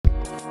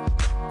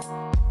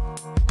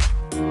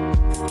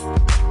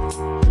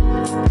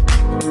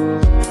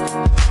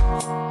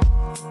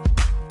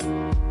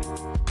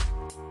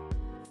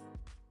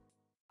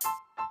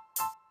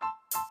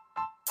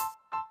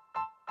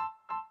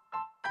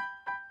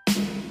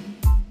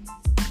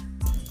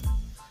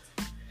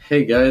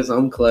Hey guys,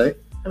 I'm Clay.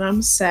 And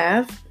I'm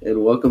Sav.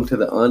 And welcome to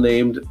the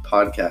Unnamed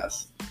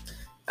Podcast.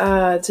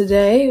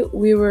 Today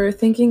we were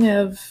thinking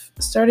of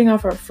starting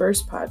off our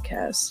first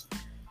podcast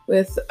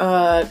with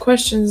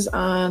questions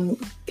on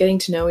getting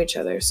to know each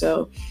other.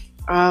 So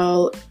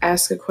I'll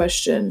ask a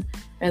question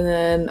and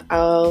then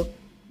I'll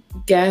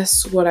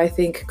guess what I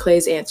think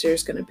Clay's answer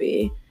is going to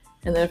be.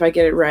 And then if I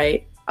get it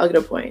right, I'll get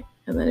a point.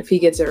 And then if he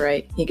gets it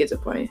right, he gets a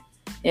point.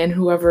 And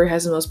whoever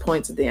has the most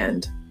points at the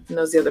end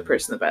knows the other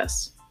person the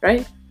best,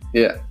 right?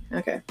 Yeah.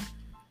 Okay.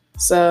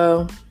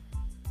 So,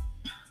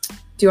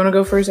 do you want to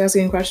go first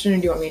asking a question, or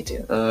do you want me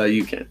to?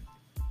 You can.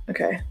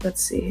 Okay,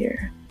 let's see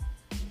here.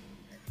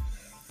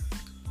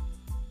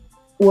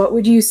 What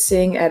would you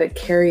sing at a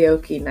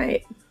karaoke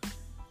night?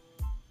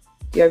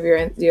 Do you have your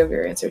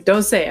answer?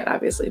 Don't say it,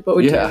 obviously, but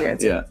would you have your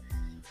answer? Yeah.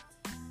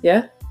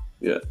 Yeah?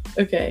 Yeah.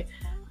 Okay.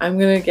 I'm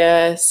gonna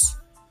guess.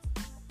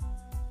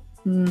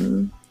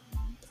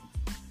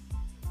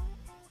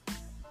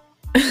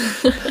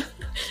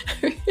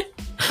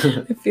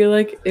 I feel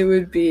like it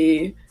would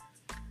be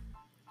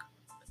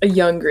a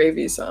Young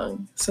Gravy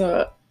song.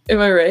 So, am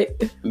I right?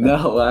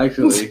 No,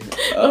 actually.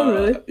 Oh,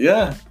 really?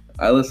 Yeah.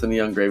 I listen to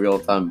Young Gravy all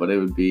the time, but it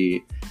would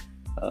be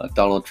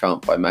Donald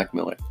Trump by Mac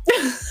Miller.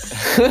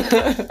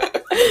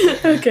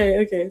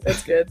 Okay.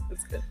 That's good.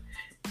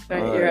 All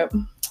right, you're up.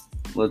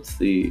 Let's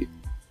see.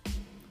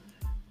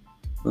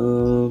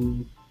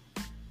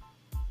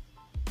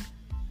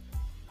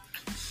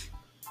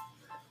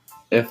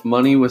 If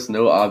money was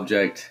no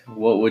object,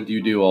 what would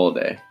you do all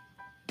day?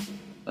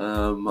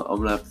 I'm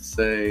gonna have to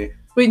say.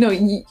 Wait, no.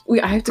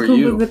 I have to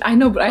come up with. I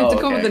know, but I have to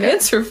come up with an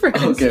answer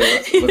first. Okay,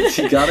 what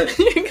you got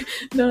it?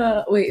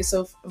 No. Wait.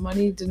 So, if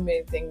money didn't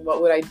mean anything,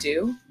 what would I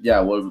do? Yeah.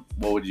 What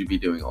would you be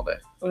doing all day?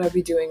 What would I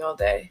be doing all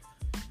day?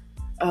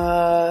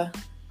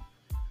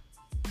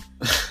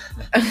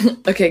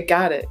 Okay,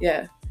 got it.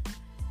 Yeah.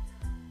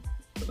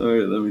 All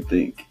right. Let me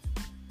think.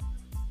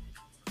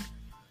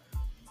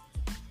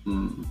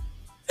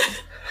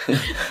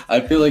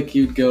 I feel like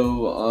you'd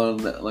go on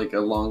like a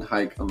long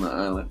hike on the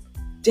island.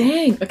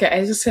 Dang. Okay,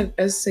 I just say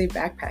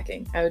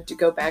backpacking. I would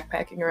go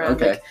backpacking around,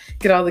 Okay. like,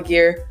 get all the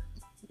gear,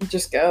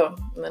 just go,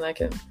 and then I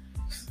can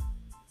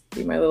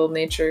be my little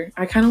nature.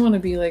 I kind of want to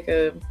be like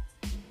a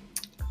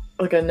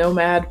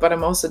nomad, but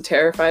I'm also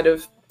terrified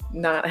of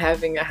not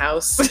having a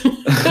house.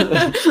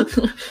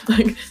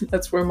 Like,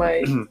 that's where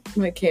my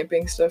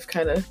camping stuff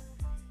kind of,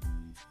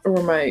 or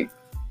where my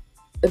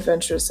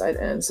adventurous side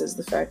ends, is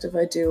the fact if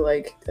I do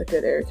like a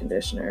good air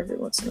conditioner every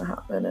once in a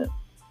hot minute.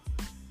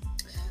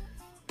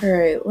 All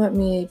right, let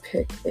me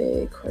pick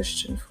a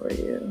question for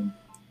you.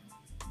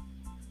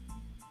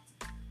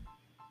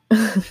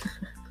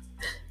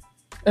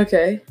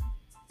 Okay.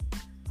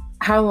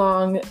 How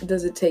long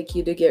does it take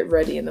you to get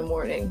ready in the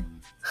morning?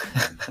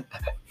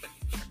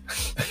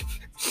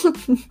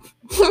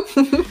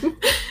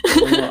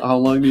 How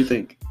long do you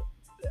think?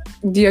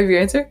 Do you have your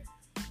answer?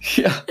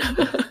 Yeah.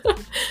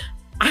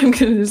 I'm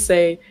going to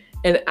say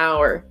an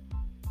hour.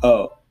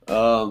 Oh,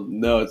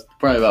 no, it's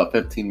probably about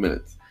 15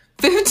 minutes.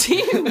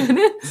 15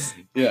 minutes?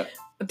 Yeah.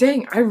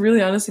 Dang, I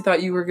really honestly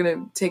thought you were going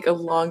to take a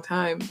long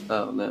time.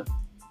 Oh, no.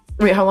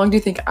 Wait, how long do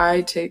you think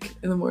I take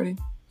in the morning?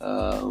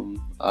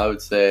 I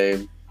would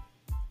say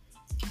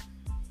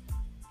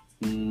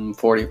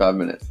 45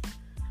 minutes.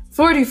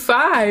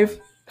 45?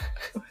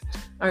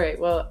 All right,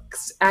 well,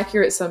 it's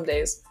accurate some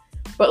days.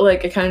 But,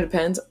 like, it kind of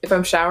depends. If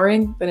I'm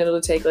showering, then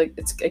it'll take, like,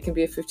 it can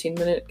be a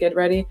 15-minute get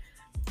ready.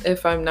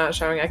 If I'm not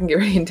showering, I can get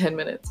ready in 10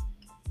 minutes.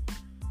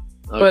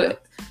 Okay.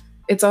 But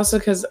it's also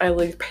because I,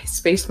 like,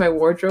 spaced my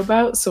wardrobe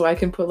out, so I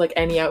can put, like,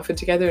 any outfit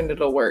together and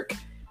it'll work.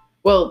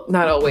 Well,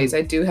 not always.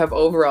 I do have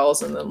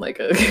overalls and then, like,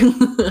 my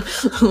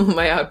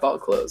oddball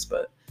clothes,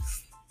 but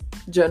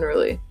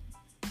generally,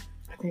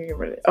 I think you're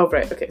ready. Oh,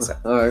 right. Okay, so.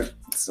 All right.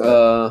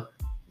 So,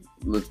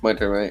 it's my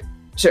turn, right?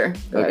 Sure.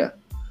 Okay.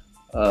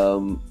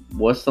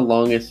 What's the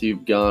longest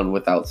you've gone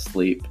without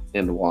sleep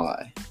and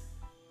why?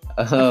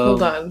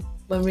 Hold on.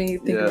 Let me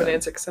think of an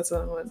answer because that's a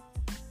long one.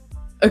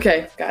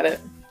 Okay, got it.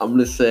 I'm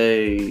going to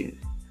say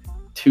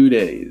 2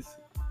 days.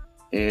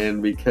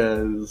 And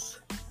because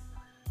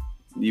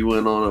you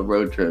went on a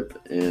road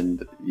trip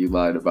and you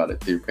lied about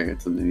it to your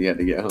parents and then you had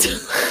to get home.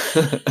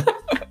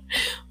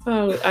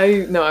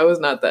 I was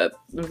not that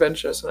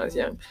adventurous when I was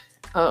young.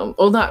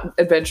 Well, not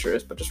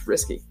adventurous, but just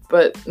risky.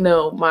 But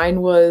no,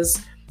 mine was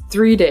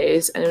 3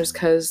 days, and it was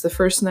because the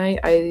first night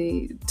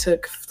I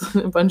took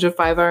a bunch of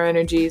 5-hour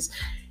energies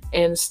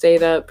and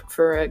stayed up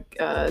for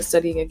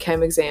studying a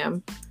chem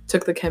exam.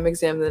 Took the chem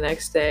exam the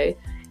next day,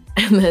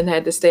 and then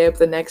had to stay up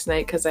the next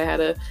night because I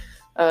had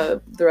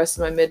the rest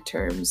of my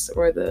midterms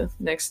or the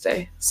next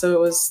day. So it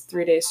was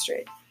 3 days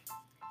straight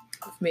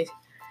of me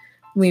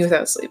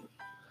without sleep.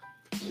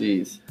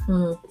 Jeez.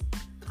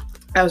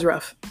 That was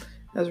rough.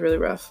 That was really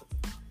rough.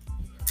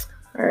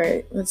 All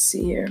right, let's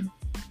see here.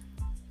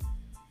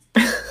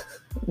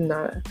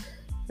 All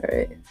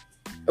right.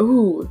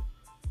 Ooh.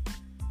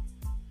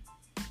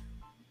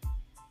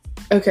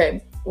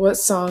 Okay, what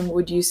song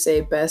would you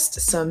say best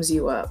sums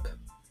you up?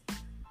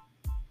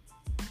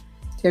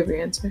 Do you have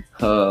your answer?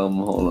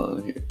 Hold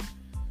on here.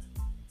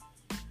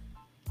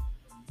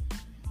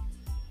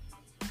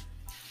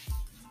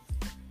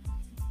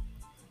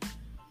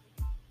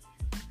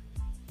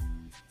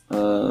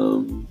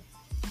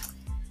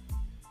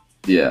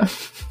 Yeah.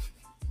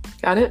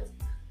 Got it?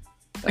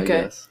 I Okay.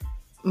 guess.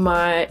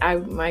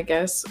 My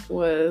guess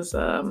was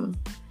oh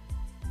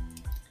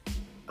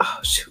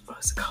shoot, what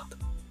was it called?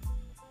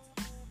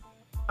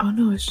 Oh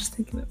no, I was just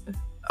thinking of it.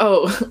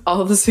 Oh,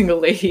 All the Single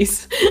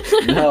Ladies.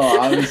 No,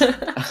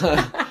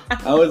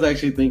 I was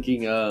actually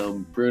thinking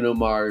Bruno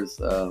Mars,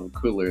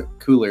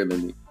 cooler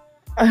than me.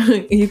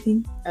 You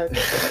think?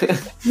 Okay.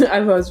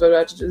 I was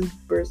about to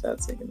just burst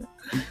out singing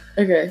that.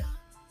 Okay.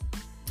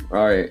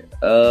 All right.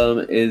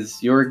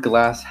 Is your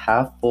glass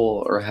half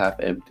full or half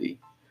empty?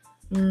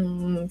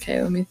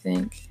 Okay, let me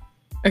think.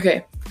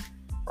 Okay.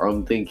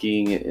 I'm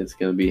thinking it's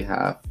gonna be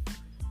half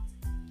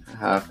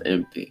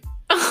empty.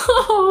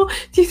 Oh,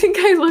 do you think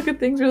I look at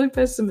things really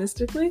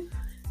pessimistically?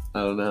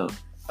 I don't know.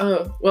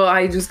 Oh, well,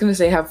 I was gonna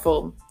say half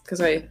full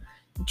because I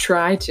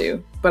try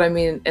to, but I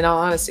mean, in all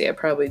honesty, I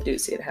probably do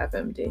see it half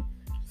empty.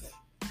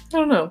 I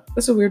don't know.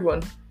 That's a weird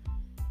one.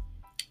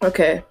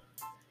 Okay.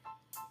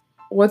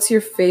 What's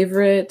your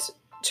favorite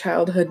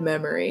childhood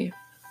memory?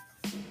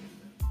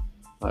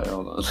 I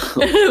don't know.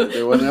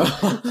 There was no-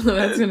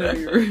 That's gonna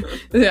be rude.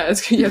 Yeah,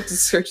 you have to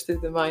search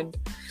through the mind,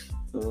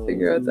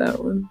 figure out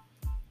that one.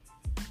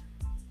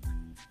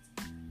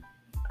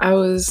 I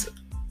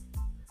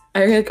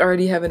like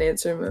already have an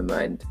answer in my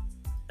mind,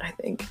 I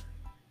think.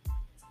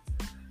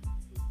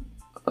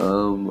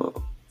 All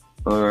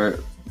right.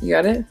 You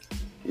got it?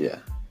 Yeah.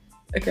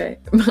 Okay.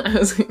 I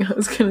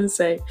was gonna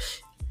say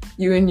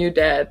you and your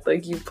dad,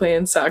 like you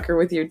playing soccer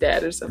with your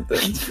dad or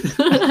something.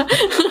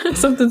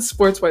 Something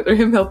sports wise, or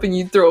him helping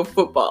you throw a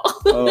football.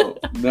 Oh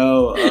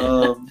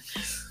no.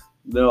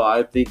 No,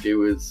 I think it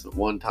was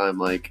one time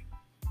like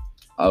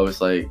I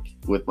was like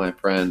with my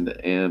friend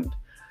and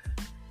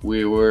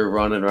we were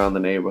running around the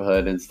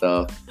neighborhood and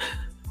stuff.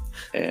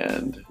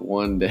 And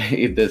one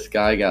day this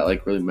guy got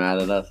like really mad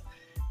at us.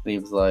 And he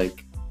was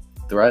like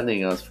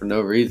threatening us for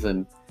no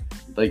reason.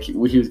 Like he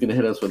was gonna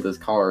hit us with his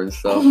car and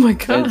stuff. Oh my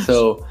gosh. And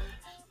so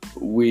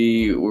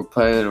we were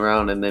playing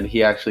around and then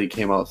he actually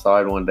came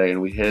outside one day and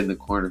we hid in the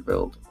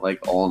cornfield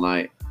like all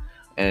night.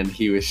 And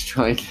he was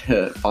trying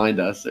to find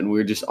us and we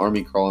were just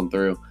army crawling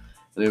through.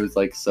 And it was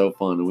like so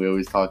fun. And we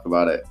always talk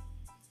about it.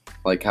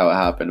 Like how it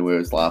happened. We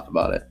always laugh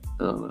about it.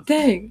 I don't know.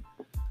 Dang.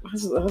 That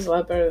was a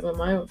lot better than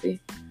mine would be.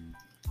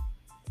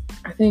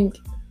 I think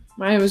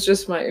mine was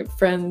just my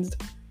friends,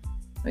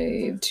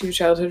 my two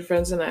childhood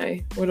friends and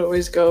I would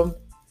always go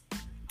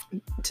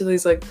to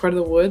these like part of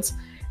the woods. And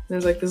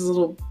there's like this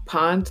little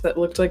pond that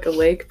looked like a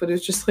lake, but it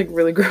was just like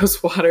really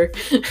gross water.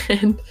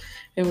 and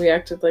we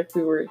acted like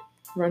we were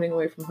running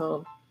away from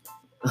home.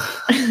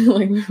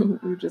 Like we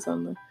were just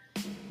on the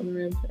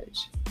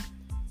rampage.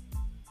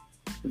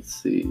 Let's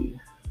see.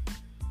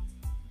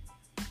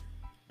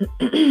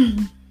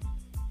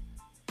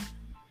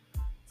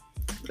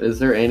 Is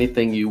there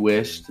anything you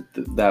wished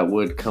that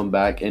would come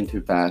back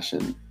into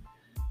fashion?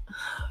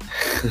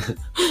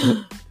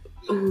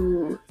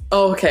 Ooh.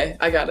 Oh, okay.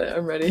 I got it.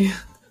 I'm ready.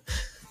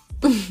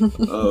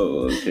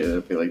 Oh, okay.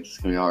 I feel like this is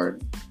gonna be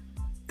hard.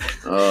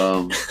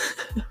 Oh,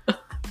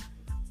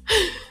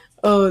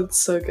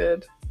 it's so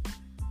good.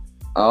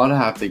 I would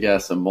have to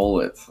guess a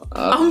mullet.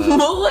 A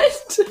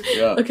mullet?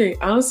 Yeah. Okay,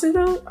 honestly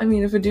though, I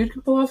mean, if a dude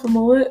could pull off a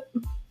mullet,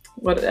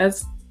 what a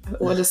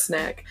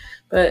snack.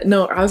 But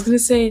no, I was gonna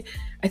say,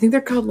 I think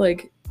they're called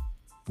like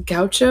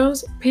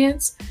gauchos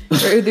pants.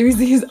 Or there's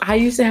these. I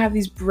used to have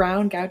these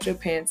brown gaucho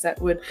pants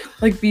that would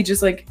like be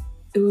just like,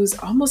 it was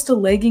almost a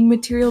legging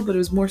material, but it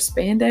was more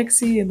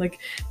spandexy and like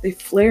they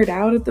flared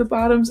out at the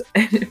bottoms,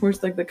 and it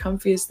was like the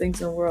comfiest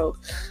things in the world.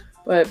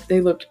 But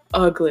they looked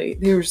ugly.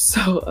 They were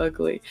so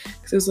ugly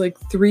because it was like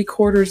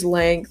 3/4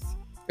 length,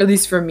 at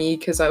least for me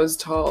because I was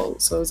tall.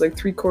 So it was like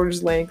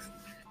 3/4 length,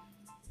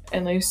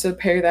 and I used to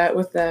pair that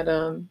with that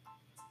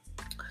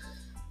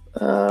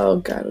oh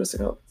god, what's it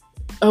called?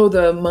 Oh,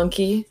 the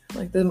monkey.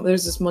 Like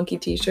there's this monkey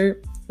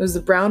T-shirt. There's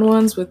the brown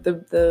ones with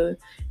the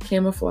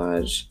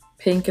camouflage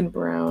pink and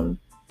brown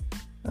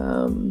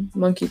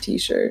monkey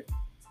T-shirt.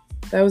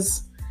 That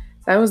was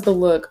the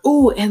look.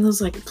 Ooh, and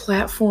those like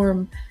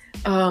platform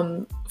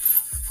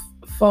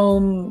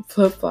foam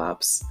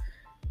flip-flops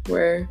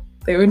where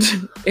they would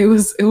it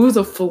was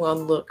a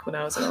full-on look when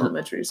I was in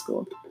elementary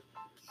school.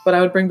 But I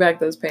would bring back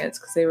those pants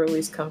because they were at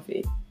least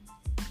comfy.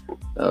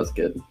 That was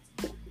good.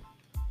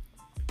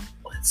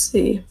 Let's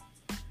see.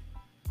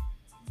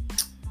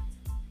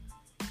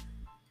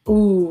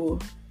 Ooh.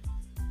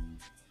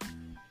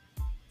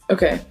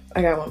 Okay,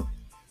 I got one.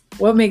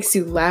 What makes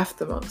you laugh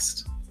the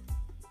most?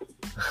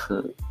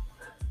 You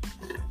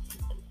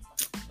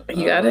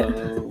got it?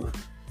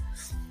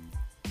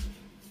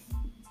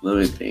 Let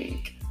me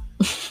think.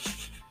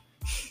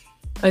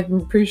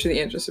 I'm pretty sure the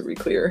answers will be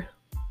clear.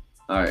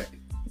 Alright.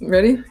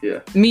 Ready?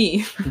 Yeah.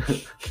 Me.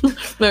 Am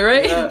I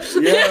right? Yeah,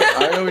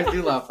 I always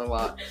do laugh a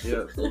lot.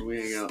 Yeah, when we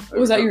hang out.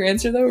 Was that your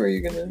answer though, or are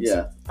you gonna?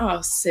 Yeah. Oh,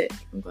 sick!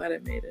 I'm glad I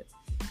made it.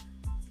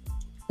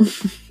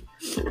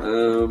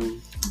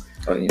 Um,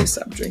 Oh, you need to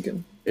stop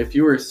drinking. if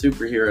you were a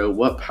superhero,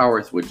 what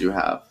powers would you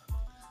have?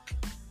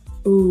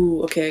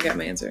 Ooh, okay, I got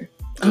my answer.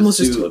 I almost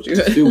just told you.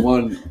 Just do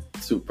one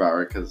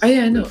superpower, because. Oh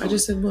yeah, I know. I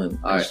just said one.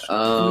 All right.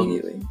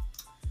 Immediately.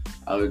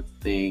 I would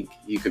think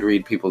you could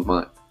read people's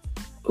mind.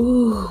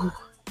 Ooh.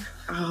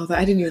 Oh,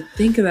 I didn't even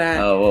think of that.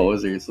 Oh, what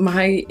was yours?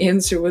 My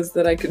answer was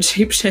that I could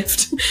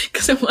shapeshift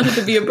because I wanted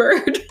to be a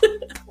bird.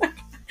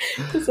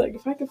 It's like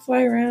if I could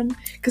fly around,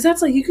 because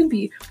that's like you can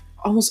be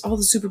almost all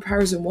the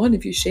superpowers in one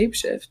if you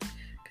shapeshift.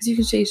 Because you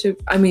can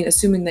shapeshift. I mean,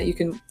 assuming that you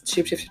can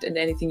shapeshift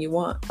into anything you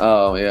want.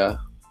 Oh yeah.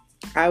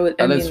 I would.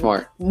 That is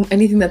smart.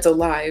 Anything that's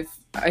alive,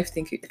 I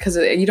think, because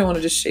you don't want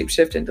to just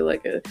shapeshift into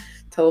like a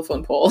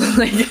telephone pole,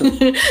 like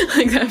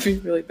that'd be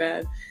really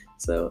bad.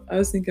 So I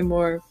was thinking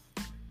more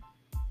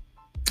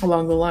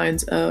along the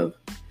lines of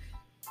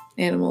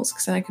animals,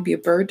 because then I could be a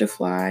bird to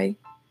fly,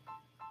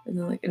 and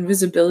then like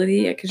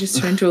invisibility, I could just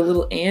turn into a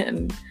little ant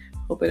and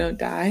hope I don't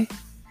die.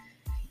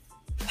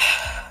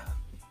 I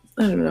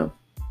don't know.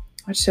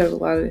 I just have a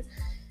lot of.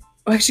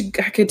 Oh, actually,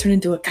 I could turn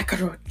into a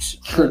cockroach.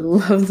 I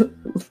love that.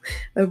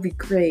 That would be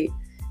great,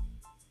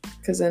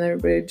 because then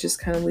everybody would just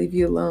kind of leave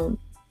you alone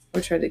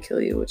or try to kill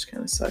you, which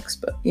kind of sucks.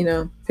 But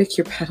pick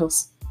your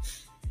battles.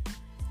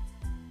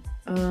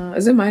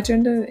 Is it my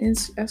turn to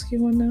ask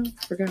you one now? I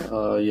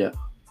forgot. Yeah.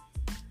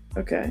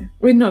 Okay.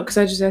 Wait, no, because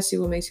I just asked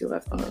you what makes you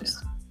laugh the most.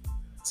 Yeah.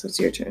 So it's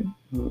your turn.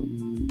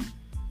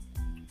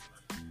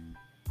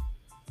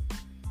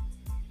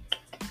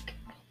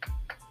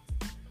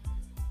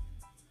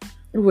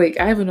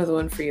 Wait, I have another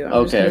one for you.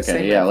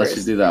 Okay. Yeah, let's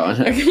just do that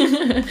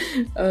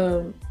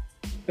one.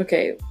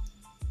 Okay.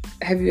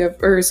 Have you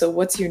ever? So,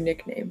 what's your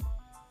nickname?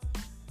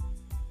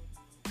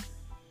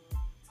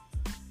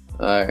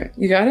 All right.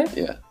 You got it?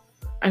 Yeah.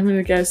 I'm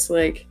gonna guess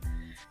like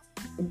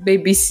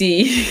Baby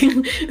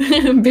C,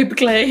 Baby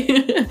Clay,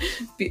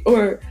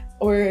 or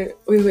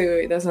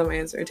wait. That's not my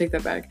answer. I take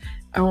that back.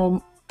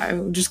 I'm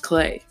just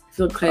Clay. I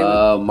feel like Clay.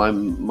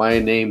 My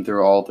name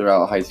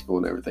throughout high school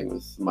and everything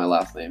was my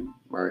last name,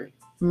 Murray.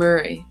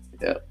 Murray.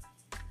 Yeah.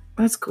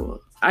 That's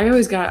cool. I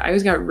always got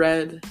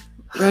Red.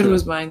 Red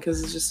was mine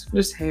because it's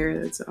just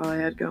hair. That's all I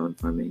had going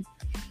for me.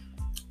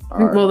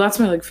 Right. Well, that's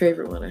my like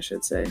favorite one, I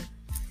should say.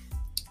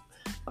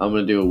 I'm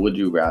gonna do a would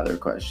you rather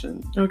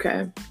question.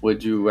 Okay.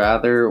 Would you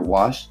rather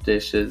wash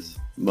dishes,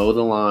 mow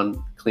the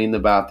lawn, clean the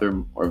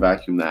bathroom, or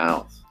vacuum the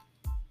house?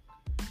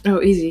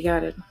 Oh, easy, you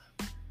got it.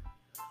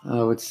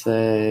 I would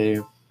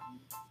say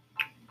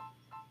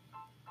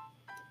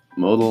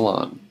mow the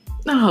lawn.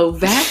 No,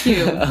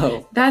 vacuum.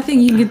 Oh. That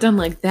thing you can get done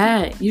like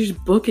that. You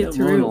just book it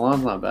through. Mowing the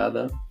lawn's not bad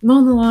though.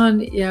 Mowing the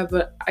lawn, yeah,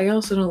 but I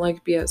also don't like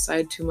to be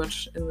outside too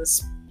much in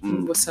this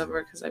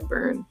summer because I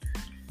burn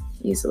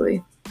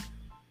easily.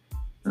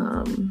 But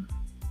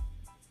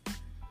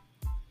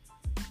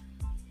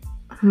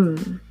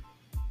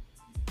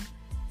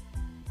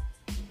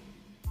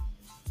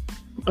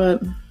I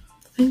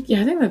think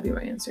that'd be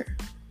my answer.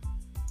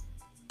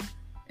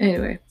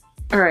 Anyway,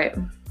 all right.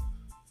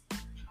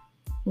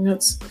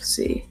 Let's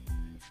see.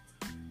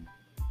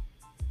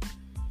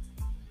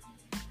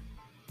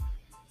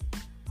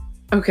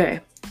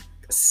 Okay,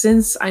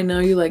 since I know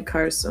you like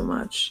cars so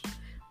much,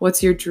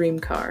 what's your dream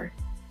car?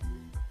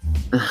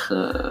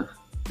 Let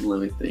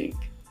me think.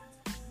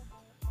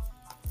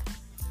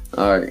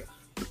 Alright.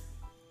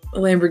 A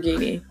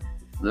Lamborghini.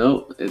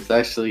 Nope, it's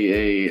actually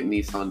a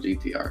Nissan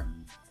GTR.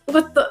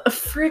 What the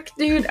frick,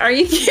 dude? Are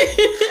you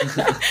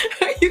kidding?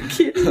 Are you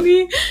kidding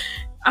me?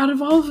 Out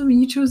of all of them,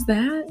 you chose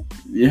that?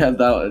 Yeah,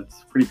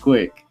 it's pretty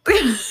quick.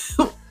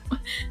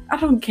 I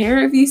don't care.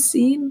 Have you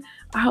seen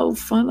how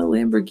fun a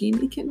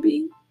Lamborghini can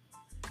be?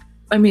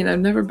 I mean,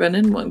 I've never been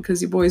in one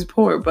because your boy's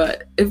poor,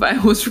 but if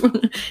I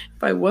wasn't.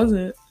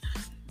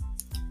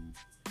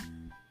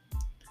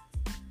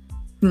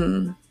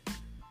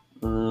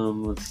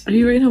 Let's see. Are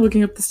you right now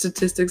looking up the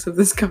statistics of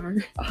this car?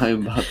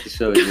 I'm about to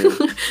show you.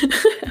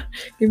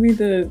 Give me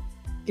the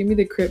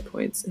crit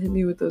points. Hit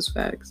me with those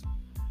facts.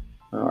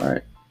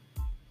 Alright.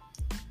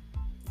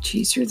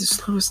 Jeez, you're the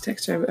slowest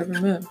texter I've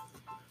ever met.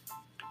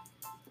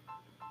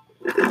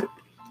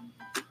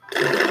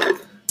 I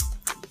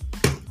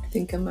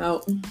think I'm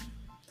out.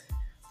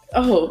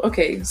 Oh,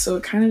 okay. So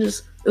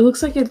it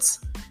looks like it's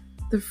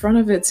the front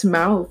of its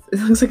mouth. It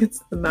looks like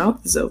the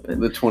mouth is open.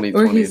 The 2020.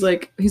 Or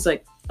he's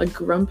like a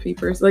grumpy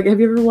person. Like,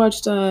 have you ever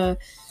watched what's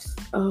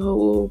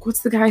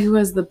the guy who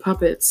has the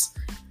puppets?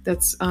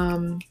 That's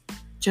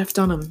Jeff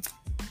Dunham.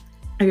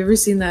 Have you ever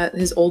seen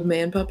his old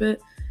man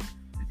puppet?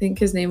 I think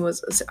his name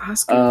was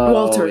Oscar.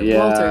 Walter. Yeah.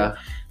 Walter.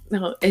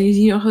 No, and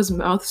you know how his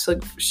mouth's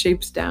like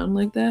shapes down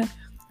like that?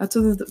 That's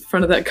what the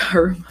front of that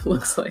car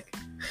looks like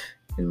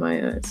in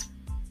my eyes.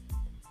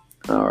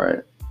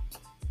 Alright.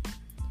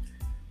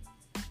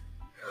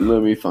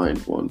 Let me find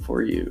one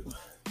for you.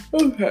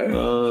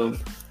 Okay.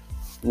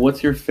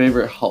 What's your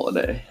favorite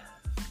holiday?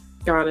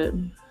 Got it.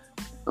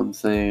 I'm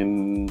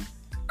saying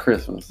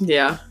Christmas.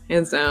 Yeah,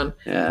 hands down.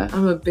 Yeah. I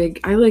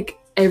like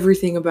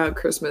everything about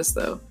Christmas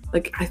though.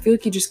 Like, I feel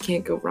like you just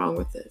can't go wrong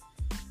with it.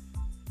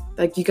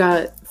 Like, you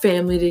got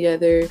family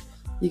together,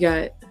 you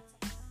got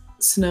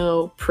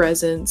snow,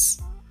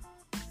 presents,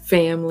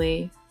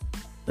 family.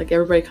 Like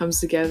everybody comes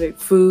together.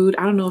 Food.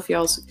 I don't know if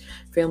y'all's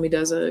family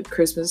does a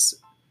Christmas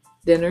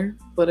dinner,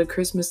 but a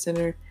Christmas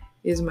dinner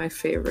is my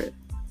favorite.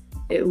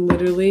 It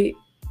literally,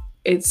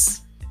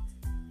 it's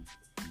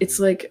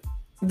like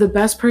the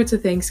best parts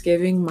of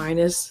Thanksgiving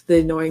minus the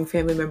annoying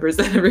family members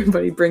that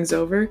everybody brings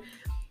over.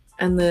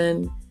 And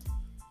then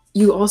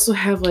you also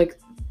have like,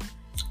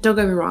 don't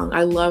get me wrong,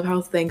 I love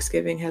how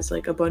Thanksgiving has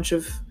like a bunch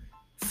of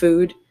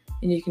food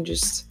and you can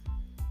just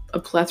a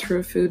plethora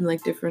of food and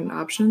like different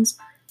options.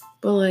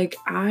 But like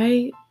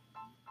I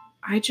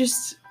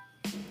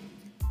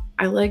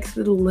like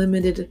the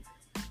limited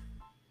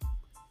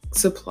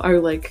supply, or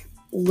like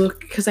look,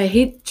 because I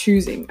hate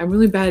choosing. I'm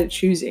really bad at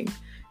choosing.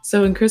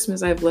 So in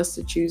Christmas I have less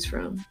to choose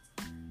from.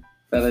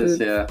 That is,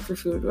 yeah. For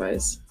food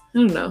wise. I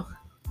don't know.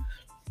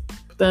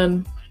 But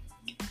then,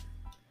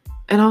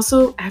 and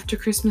also after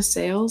Christmas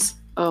sales,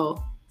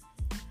 oh,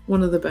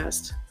 one of the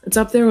best. It's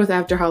up there with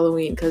after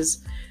Halloween,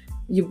 because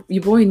your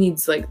boy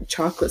needs like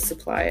chocolate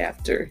supply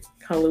after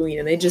Halloween,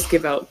 and they just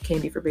give out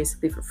candy for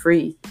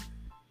free.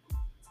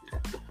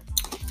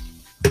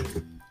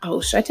 Oh,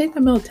 should I take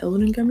my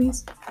melatonin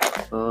gummies?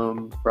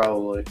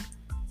 Probably.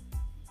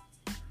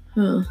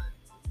 Huh.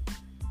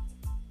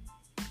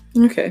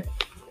 Okay.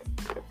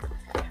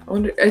 I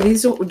wonder, are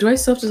these, do I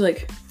still have to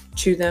like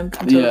chew them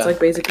until it's like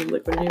basically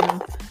liquid in your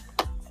mouth?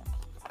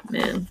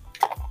 Man.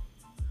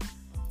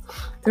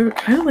 They're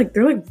kind of like,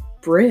 they're like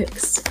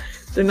bricks.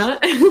 They're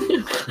not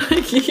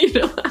like, you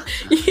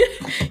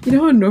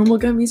know how normal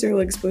gummies are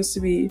like supposed to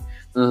be.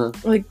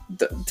 Like,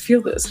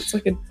 feel this. It's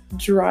like a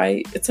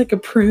dry. It's like a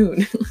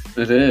prune.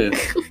 It is.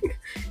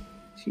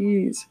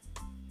 Jeez.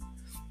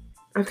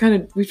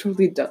 We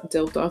totally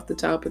delved off the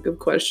topic of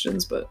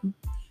questions, but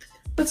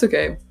that's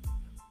okay.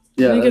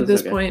 Yeah. I think at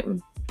this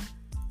point,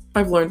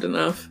 I've learned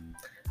enough.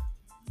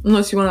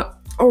 Unless you want to.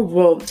 Oh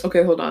well.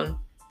 Okay, hold on.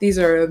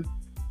 They're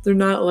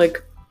not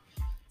like.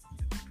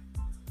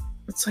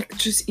 It's like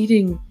just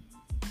eating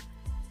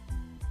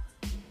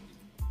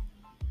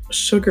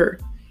sugar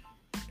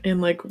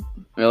and like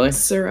really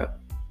syrup.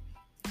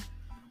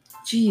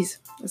 Jeez,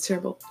 that's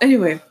terrible.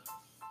 Anyway, do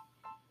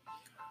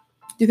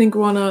you think we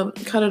want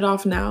to cut it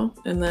off now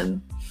and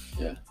then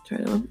try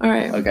to? All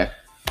right. Okay.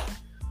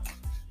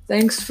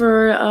 Thanks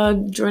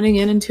for joining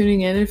in and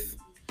tuning in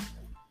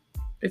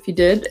if you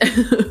did.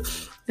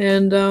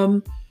 And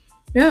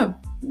yeah,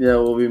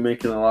 we'll be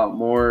making a lot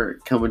more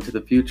coming to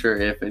the future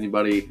if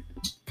anybody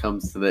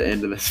comes to the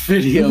end of this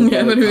video.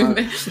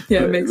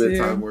 It makes the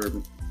time we're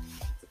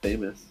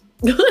famous.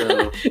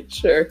 So.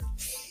 Sure.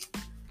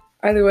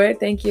 Either way,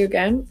 thank you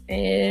again,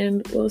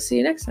 and we'll see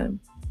you next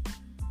time.